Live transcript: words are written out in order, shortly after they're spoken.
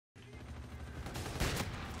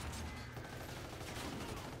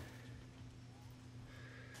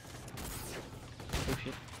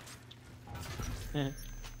I'm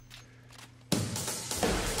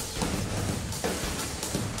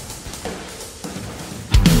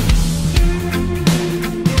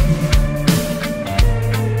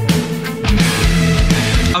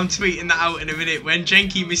tweeting that out in a minute when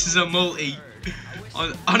Jenky misses a multi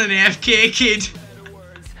on an AFK kid.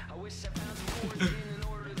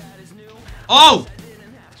 Oh!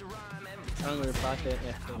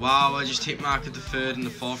 Wow, I just hit mark at the third and the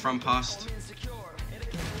fourth round past.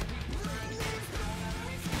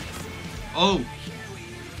 Oh!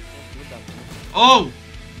 Oh!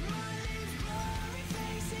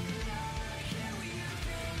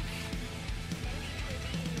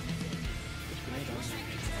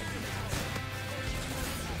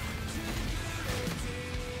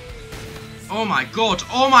 Oh my god!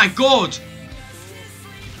 Oh my god!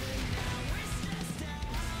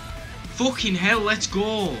 Fucking hell, let's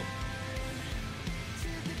go!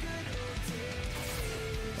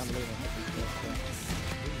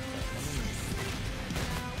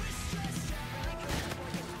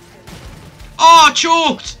 Oh,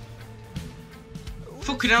 choked!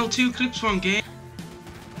 Fucking hell, 2 clips, 1 game.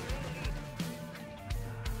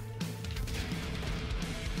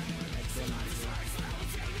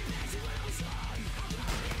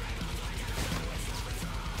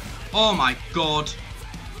 Oh my god.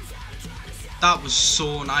 That was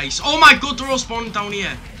so nice. Oh my god, they're all spawning down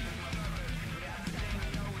here.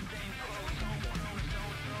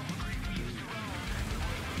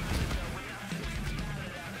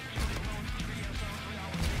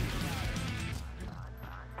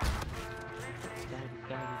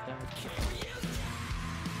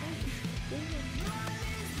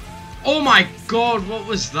 Oh my god, what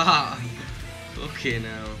was that? Fucking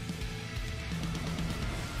hell.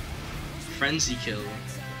 Frenzy kill.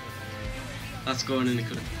 That's going in the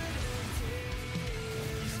clip.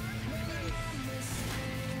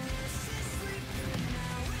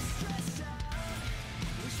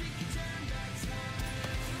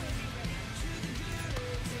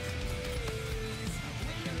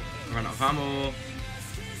 Ran out of ammo.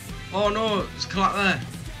 Oh no, it's collapsed there.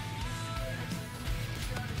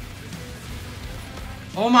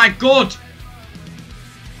 Oh my god!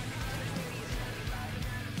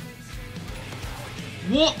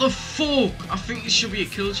 What the fuck? I think this should be a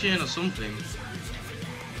kill chain or something.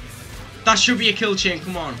 That should be a kill chain,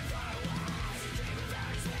 come on.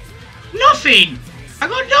 Nothing! I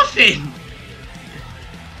got nothing!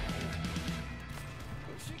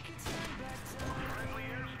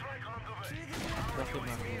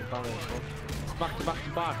 Back to back to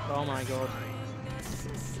back, oh my god.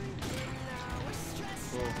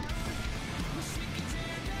 Whoa.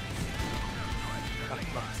 Back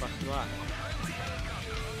to back.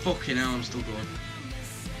 Fucking hell, I'm still going.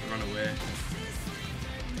 I ran away.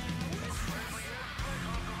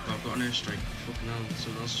 But I've got an airstrike. Fucking hell,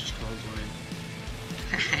 someone else just called mine.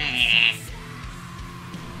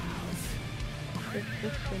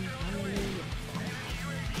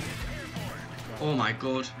 Oh my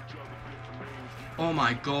god. Oh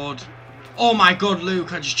my god. Oh my god,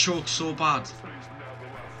 Luke, I just choked so bad.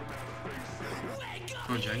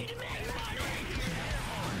 Come on, Jake.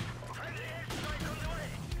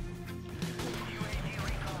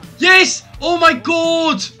 Yes! Oh my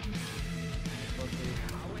god!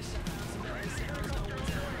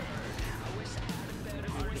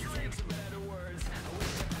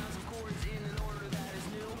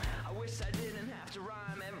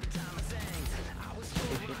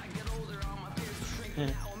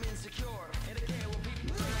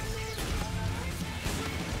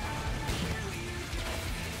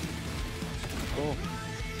 Oh.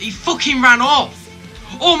 He fucking ran off!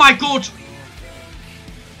 Oh my god!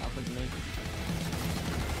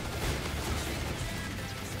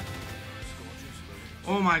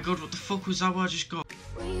 Oh my god, what the fuck was that where I just got?